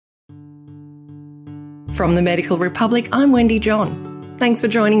From the Medical Republic, I'm Wendy John. Thanks for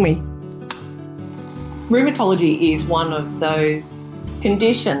joining me. Rheumatology is one of those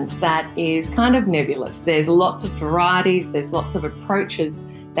conditions that is kind of nebulous. There's lots of varieties, there's lots of approaches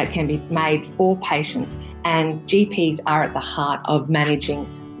that can be made for patients, and GPs are at the heart of managing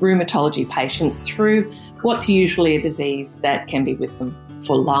rheumatology patients through what's usually a disease that can be with them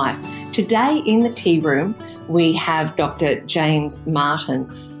for life. Today in the tea room, we have Dr. James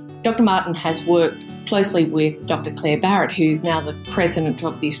Martin. Dr. Martin has worked closely with Dr. Claire Barrett, who's now the president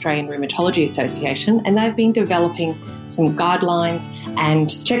of the Australian Rheumatology Association, and they've been developing some guidelines and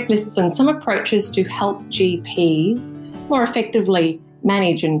checklists and some approaches to help GPs more effectively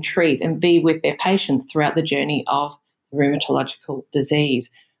manage and treat and be with their patients throughout the journey of rheumatological disease.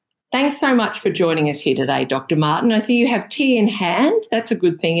 Thanks so much for joining us here today, Dr. Martin. I see you have tea in hand. That's a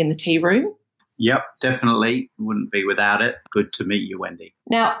good thing in the tea room. Yep, definitely. Wouldn't be without it. Good to meet you, Wendy.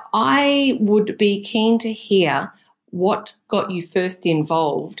 Now, I would be keen to hear what got you first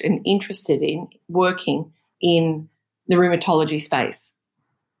involved and interested in working in the rheumatology space.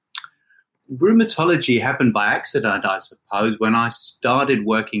 Rheumatology happened by accident, I suppose. When I started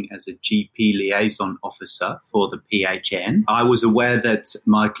working as a GP liaison officer for the PHN, I was aware that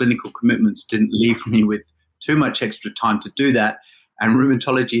my clinical commitments didn't leave me with too much extra time to do that. And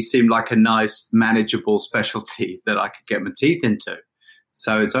rheumatology seemed like a nice, manageable specialty that I could get my teeth into.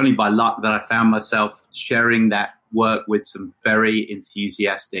 So it's only by luck that I found myself sharing that work with some very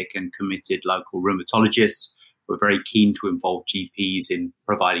enthusiastic and committed local rheumatologists who are very keen to involve GPs in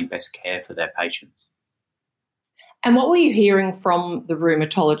providing best care for their patients. And what were you hearing from the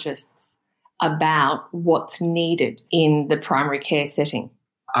rheumatologists about what's needed in the primary care setting?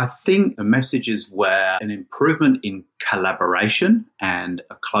 I think the messages were an improvement in collaboration and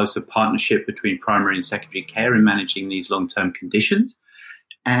a closer partnership between primary and secondary care in managing these long-term conditions,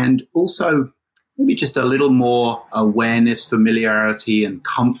 and also maybe just a little more awareness, familiarity and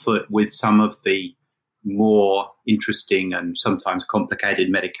comfort with some of the more interesting and sometimes complicated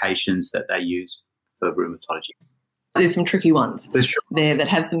medications that they use for rheumatology. There's some tricky ones there that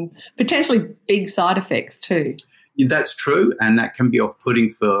have some potentially big side effects too. That's true, and that can be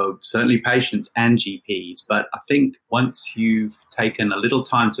off-putting for certainly patients and GPs. But I think once you've taken a little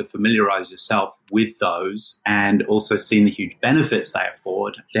time to familiarise yourself with those and also seen the huge benefits they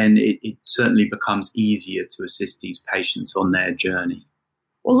afford, then it certainly becomes easier to assist these patients on their journey.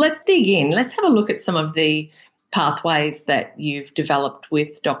 Well, let's dig in. Let's have a look at some of the pathways that you've developed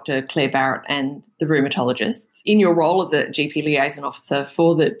with Dr. Claire Barrett and the rheumatologists. In your role as a GP liaison officer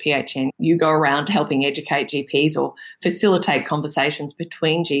for the PHN, you go around helping educate GPs or facilitate conversations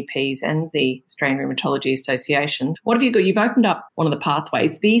between GPs and the Australian Rheumatology Association. What have you got? You've opened up one of the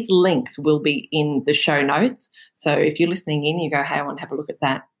pathways. These links will be in the show notes. So if you're listening in, you go, hey, I want to have a look at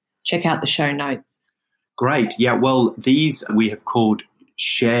that. Check out the show notes. Great. Yeah, well, these we have called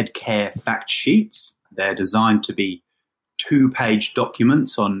shared care fact sheets. They're designed to be 2-page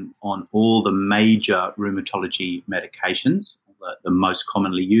documents on all the major rheumatology medications, the most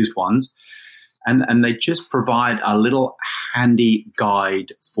commonly used ones. And they just provide a little handy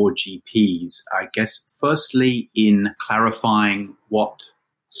guide for GPs, I guess, firstly in clarifying what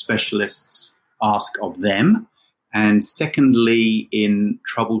specialists ask of them, and secondly in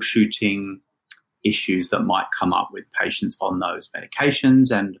troubleshooting issues that might come up with patients on those medications,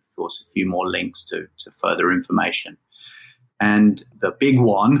 and of course a few more links to further information. And the big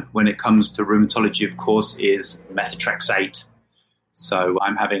one when it comes to rheumatology, of course, is methotrexate. So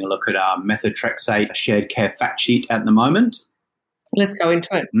I'm having a look at our methotrexate shared care fact sheet at the moment. Let's go into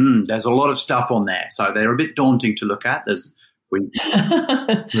it. There's a lot of stuff on there, so they're a bit daunting to look at.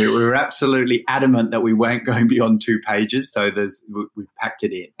 We were absolutely adamant that we weren't going beyond 2 pages, so we've packed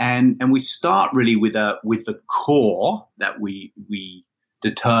it in, and we start really with the core that we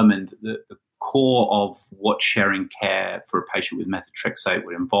determined the core of what sharing care for a patient with methotrexate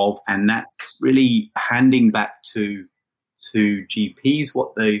would involve, and that's really handing back to GPs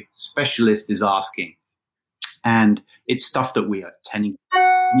what the specialist is asking, and it's stuff that we are tending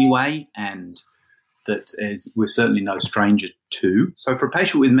anyway, and that we're certainly no stranger to. So for a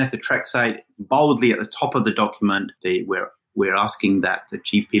patient with methotrexate, boldly at the top of the document, we're asking that the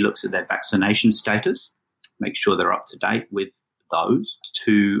GP looks at their vaccination status, make sure they're up to date with those,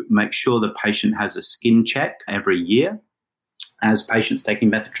 to make sure the patient has a skin check every year, as patients taking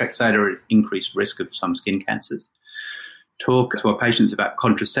methotrexate are at increased risk of some skin cancers. Talk to our patients about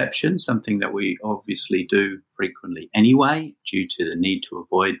contraception, something that we obviously do frequently anyway, due to the need to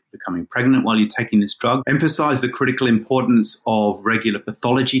avoid becoming pregnant while you're taking this drug. Emphasize the critical importance of regular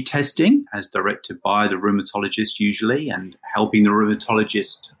pathology testing, as directed by the rheumatologist usually, and helping the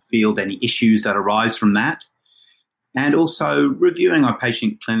rheumatologist field any issues that arise from that. And also reviewing our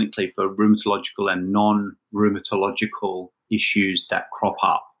patient clinically for rheumatological and non-rheumatological issues that crop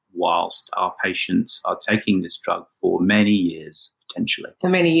up whilst our patients are taking this drug for many years, potentially. For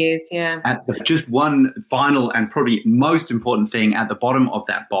many years, yeah. Just one final and probably most important thing at the bottom of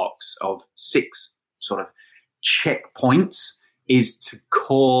that box of 6 sort of checkpoints is to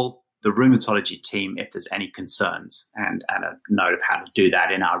call the rheumatology team if there's any concerns, and a note of how to do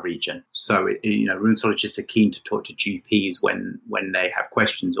that in our region. So, rheumatologists are keen to talk to GPs when they have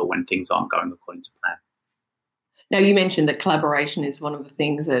questions or when things aren't going according to plan. Now, you mentioned that collaboration is one of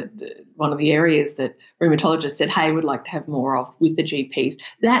the areas that rheumatologists said, hey, we'd like to have more of with the GPs.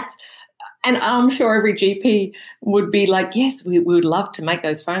 And I'm sure every GP would be like, yes, we would love to make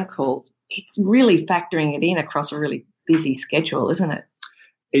those phone calls. It's really factoring it in across a really busy schedule, isn't it?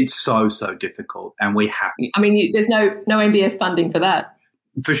 It's so difficult, and we have. I mean, there's no MBS funding for that.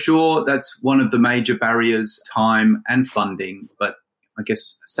 For sure, that's one of the major barriers, time and funding. But I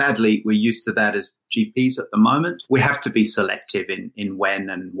guess, sadly, we're used to that as GPs at the moment. We have to be selective in when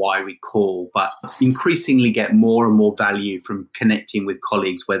and why we call, but increasingly get more and more value from connecting with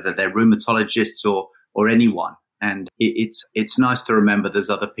colleagues, whether they're rheumatologists or anyone. And it's nice to remember there's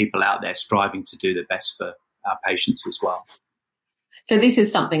other people out there striving to do the best for our patients as well. So this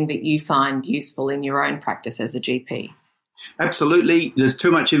is something that you find useful in your own practice as a GP? Absolutely. There's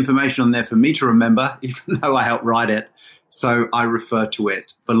too much information on there for me to remember, even though I helped write it. So I refer to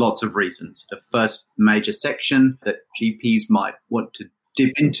it for lots of reasons. The first major section that GPs might want to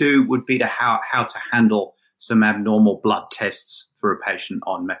dip into would be to how to handle some abnormal blood tests for a patient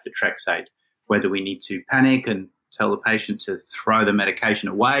on methotrexate, whether we need to panic and tell the patient to throw the medication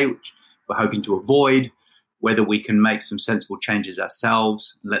away, which we're hoping to avoid, whether we can make some sensible changes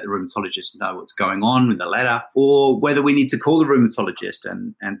ourselves, let the rheumatologist know what's going on with the letter, or whether we need to call the rheumatologist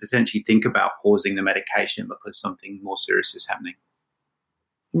and potentially think about pausing the medication because something more serious is happening.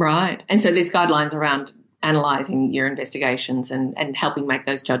 Right. And so there's guidelines around analysing your investigations and helping make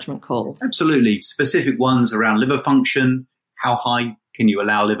those judgment calls. Absolutely. Specific ones around liver function. How high can you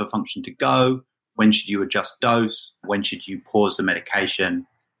allow liver function to go? When should you adjust dose? When should you pause the medication?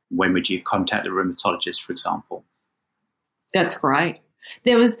 When would you contact the rheumatologist, for example? That's great.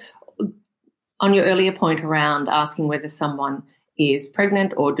 There was, on your earlier point around asking whether someone is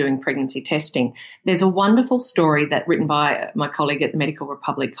pregnant or doing pregnancy testing, there's a wonderful story written by my colleague at the Medical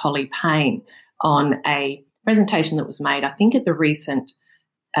Republic, Holly Payne, on a presentation that was made, I think, at the recent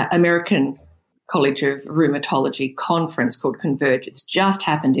American College of Rheumatology conference called Converge. It's just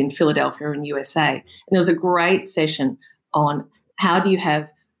happened in Philadelphia in USA. And there was a great session on how do you have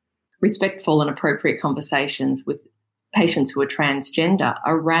respectful and appropriate conversations with patients who are transgender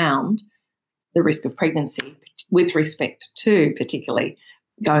around the risk of pregnancy, with respect to particularly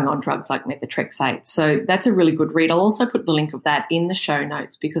going on drugs like methotrexate. So that's a really good read. I'll also put the link of that in the show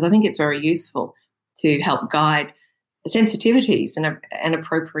notes because I think it's very useful to help guide sensitivities and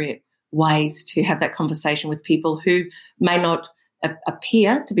appropriate ways to have that conversation with people who may not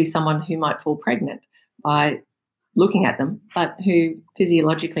appear to be someone who might fall pregnant by looking at them, but who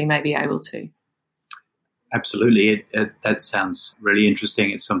physiologically may be able to. Absolutely. That sounds really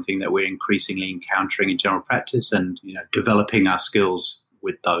interesting. It's something that we're increasingly encountering in general practice and, developing our skills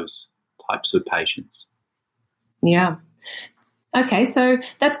with those types of patients. Yeah. Okay, so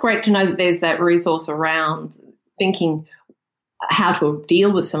that's great to know that there's that resource around thinking how to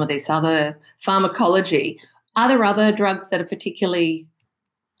deal with some of this other pharmacology. Are there other drugs that are particularly,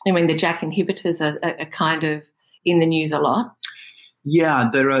 the JAK inhibitors are kind of in the news a lot? Yeah,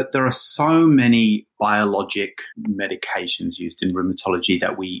 there are so many biologic medications used in rheumatology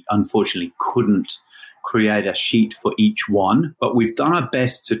that we unfortunately couldn't create a sheet for each one, but we've done our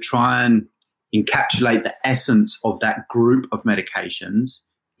best to try and encapsulate the essence of that group of medications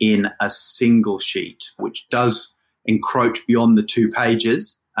in a single sheet, which does encroach beyond the 2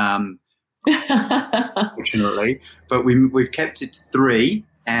 pages, fortunately, but we've kept it to 3,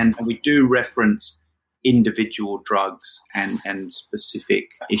 and we do reference individual drugs and specific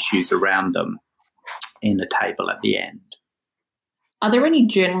issues around them in the table at the end. Are there any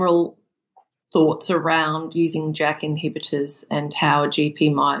general thoughts around using JAK inhibitors and how a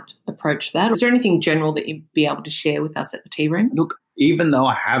GP might approach that? Is there anything general that you'd be able to share with us at the tea room? Look, even though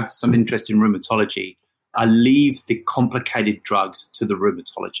I have some interest in rheumatology, I leave the complicated drugs to the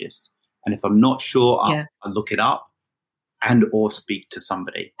rheumatologist. And if I'm not sure, I look it up and or speak to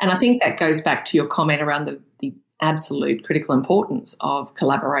somebody. And I think that goes back to your comment around the absolute critical importance of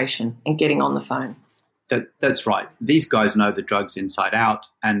collaboration and getting on the phone. That's right. These guys know the drugs inside out,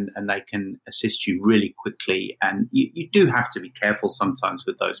 and they can assist you really quickly. And you do have to be careful sometimes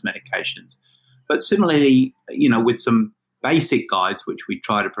with those medications. But similarly, with some basic guides, which we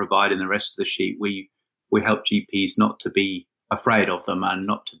try to provide in the rest of the sheet, we help GPs not to be afraid of them and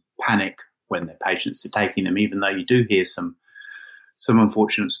not to panic when their patients are taking them, even though you do hear some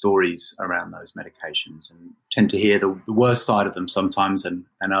unfortunate stories around those medications and tend to hear the worst side of them sometimes and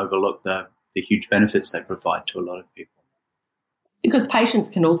overlook the huge benefits they provide to a lot of people. Because patients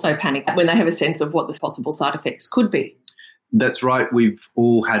can also panic when they have a sense of what the possible side effects could be. That's right. We've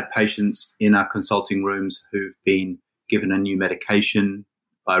all had patients in our consulting rooms who've been given a new medication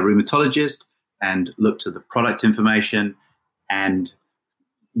by a rheumatologist and looked at the product information and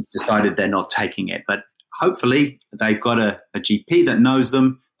decided they're not taking it. But hopefully they've got a GP that knows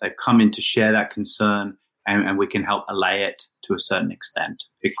them. They've come in to share that concern, and we can help allay it to a certain extent,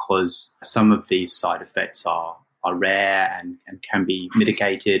 because some of these side effects are rare and can be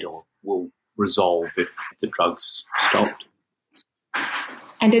mitigated or will resolve if the drug's stopped.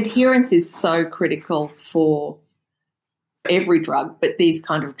 And adherence is so critical for every drug, but these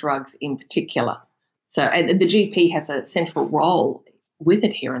kind of drugs in particular. So, and the GP has a central role with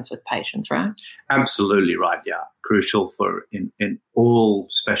adherence with patients, right? Absolutely right, yeah. Crucial for in all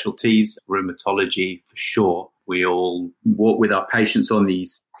specialties, rheumatology for sure. We all walk with our patients on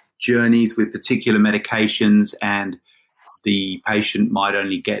these journeys with particular medications, and the patient might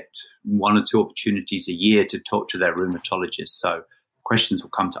only get 1 or 2 opportunities a year to talk to their rheumatologist. So questions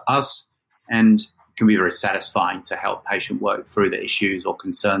will come to us, and it can be very satisfying to help patient work through the issues or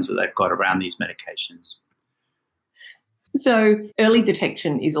concerns that they've got around these medications. So early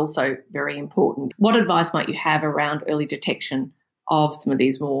detection is also very important. What advice might you have around early detection of some of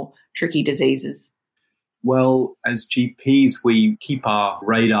these more tricky diseases? Well, as GPs, we keep our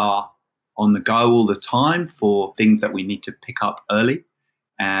radar on the go all the time for things that we need to pick up early,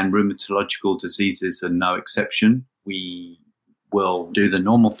 and rheumatological diseases are no exception. We will do the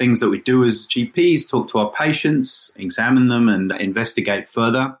normal things that we do as GPs, talk to our patients, examine them and investigate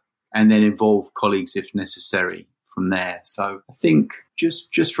further, and then involve colleagues if necessary from there. So I think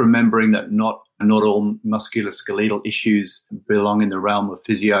just remembering that not all musculoskeletal issues belong in the realm of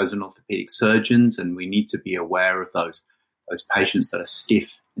physios and orthopedic surgeons, and we need to be aware of those patients that are stiff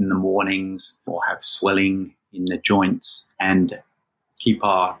in the mornings or have swelling in the joints, and keep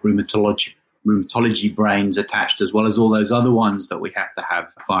our rheumatology brains attached, as well as all those other ones that we have to have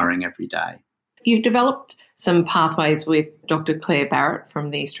firing every day. You've developed some pathways with Dr. Claire Barrett from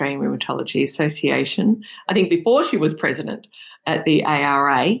the Australian Rheumatology Association, I think before she was president at the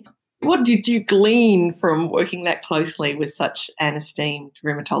ARA. What did you glean from working that closely with such an esteemed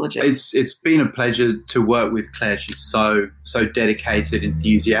rheumatologist? It's been a pleasure to work with Claire. She's so dedicated,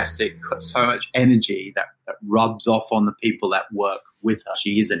 enthusiastic, got so much energy that rubs off on the people that work with her.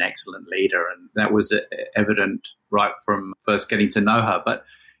 She is an excellent leader, and that was evident right from first getting to know her. But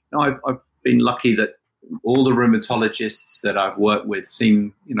I've been lucky that all the rheumatologists that I've worked with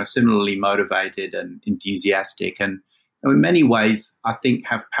seem similarly motivated and enthusiastic, and in many ways, I think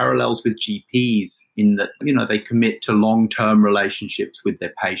have parallels with GPs in that, they commit to long-term relationships with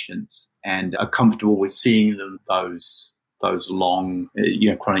their patients and are comfortable with seeing them those long,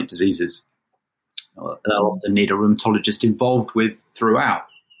 chronic diseases. They'll often need a rheumatologist involved with throughout.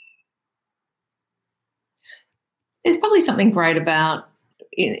 There's probably something great about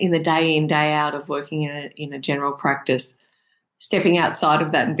in the day in, day out of working in a general practice, stepping outside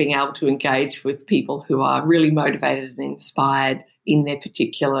of that and being able to engage with people who are really motivated and inspired in their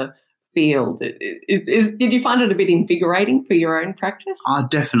particular field. Did you find it a bit invigorating for your own practice?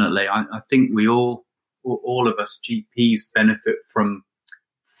 Definitely. I think we all of us GPs benefit from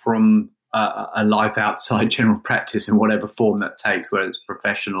a life outside general practice in whatever form that takes, whether it's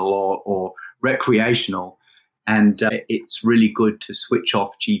professional or recreational. And it's really good to switch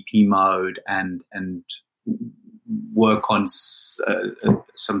off GP mode and work on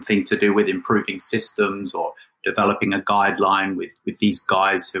something to do with improving systems or developing a guideline with these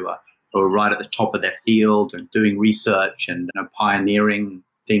guys who are right at the top of their field and doing research and pioneering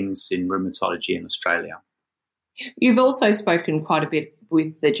things in rheumatology in Australia. You've also spoken quite a bit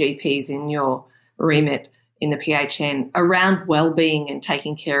with the GPs in your remit in the PHN around well-being and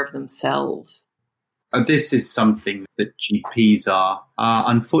taking care of themselves. This is something that GPs are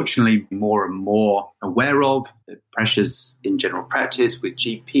unfortunately more and more aware of, the pressures in general practice with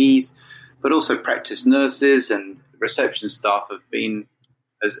GPs, but also practice nurses and reception staff have been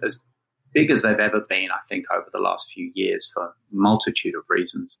as big as they've ever been, I think, over the last few years for a multitude of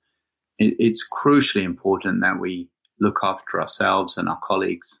reasons. It's crucially important that we look after ourselves and our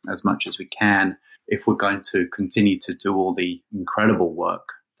colleagues as much as we can. if we're going to continue to do all the incredible work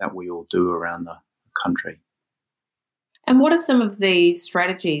that we all do around the country. And what are some of the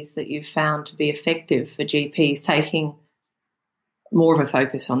strategies that you've found to be effective for GPs taking more of a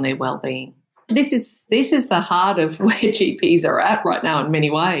focus on their well-being? This is the heart of where GPs are at right now in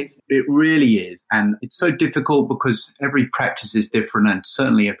many ways. It really is. And it's so difficult because every practice is different and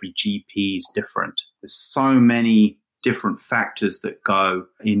certainly every GP is different. There's so many different factors that go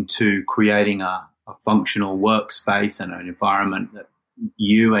into creating a functional workspace and an environment that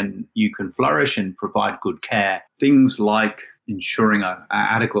you can flourish and provide good care. Things like ensuring an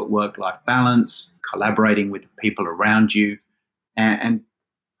adequate work-life balance, collaborating with the people around you, and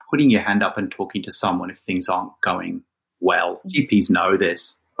putting your hand up and talking to someone if things aren't going well. GPs know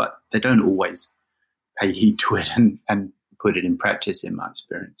this, but they don't always pay heed to it and put it in practice, in my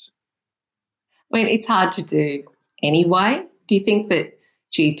experience. I mean, it's hard to do anyway. Do you think that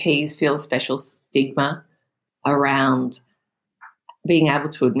GPs feel a special stigma around being able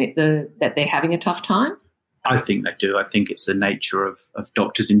to admit that they're having a tough time? I think they do. I think it's the nature of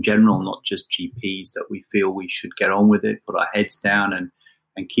doctors in general, not just GPs, that we feel we should get on with it, put our heads down and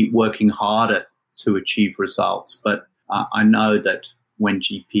keep working harder to achieve results. But I know that when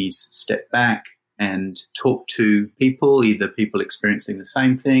GPs step back and talk to people, either people experiencing the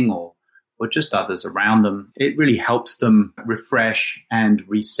same thing or just others around them, it really helps them refresh and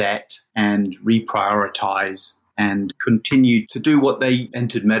reset and reprioritize and continue to do what they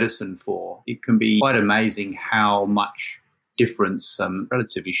entered medicine for. It can be quite amazing how much difference some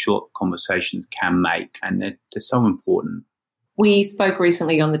relatively short conversations can make, and they're so important. We spoke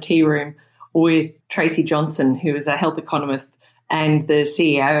recently on the Tea Room with Tracy Johnson, who is a health economist and the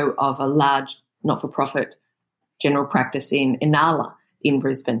CEO of a large not-for-profit general practice in Inala in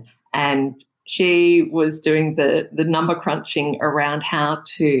Brisbane. And she was doing the number crunching around how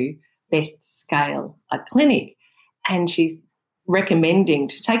to best scale a clinic. And she's recommending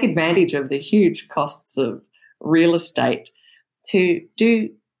to take advantage of the huge costs of real estate to do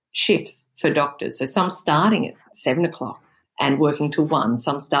shifts for doctors. So some starting at 7 o'clock and working till 1,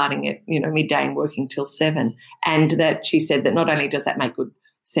 some starting at midday and working till 7. And that she said that not only does that make good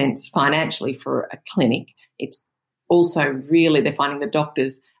sense financially for a clinic, it's also really they're finding that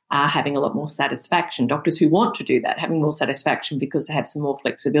doctors are having a lot more satisfaction. Doctors who want to do that, having more satisfaction because they have some more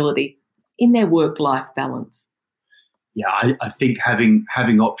flexibility in their work-life balance. Yeah, I think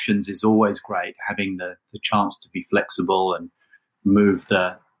having options is always great. Having the chance to be flexible and move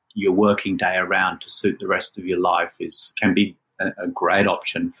your working day around to suit the rest of your life can be a great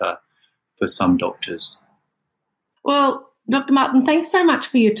option for some doctors. Well, Dr. Martin, thanks so much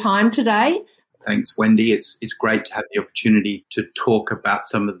for your time today. Thanks, Wendy. It's great to have the opportunity to talk about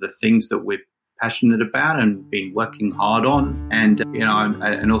some of the things that we're passionate about and been working hard on, and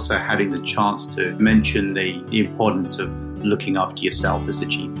also having the chance to mention the importance of looking after yourself as a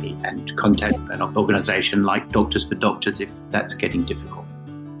GP and contact an organisation like Doctors for Doctors if that's getting difficult.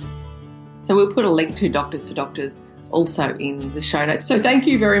 So we'll put a link to Doctors also in the show notes. So thank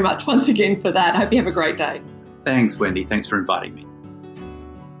you very much once again for that. I hope you have a great day. Thanks, Wendy. Thanks for inviting me.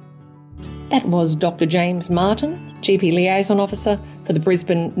 That was Dr. James Martin, GP Liaison Officer for the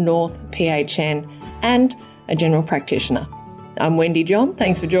Brisbane North PHN and a general practitioner. I'm Wendy John.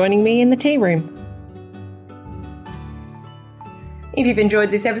 Thanks for joining me in the Tea Room. If you've enjoyed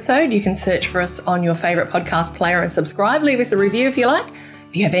this episode, you can search for us on your favourite podcast player and subscribe. Leave us a review if you like.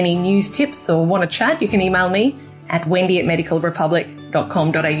 If you have any news tips or want to chat, you can email me at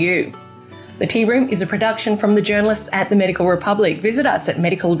wendy@medicalrepublic.com.au. The Tea Room is a production from the journalists at the Medical Republic. Visit us at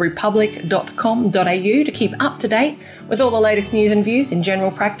medicalrepublic.com.au to keep up to date with all the latest news and views in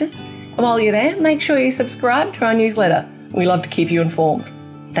general practice. And while you're there, make sure you subscribe to our newsletter. We love to keep you informed.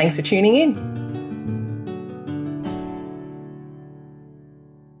 Thanks for tuning in.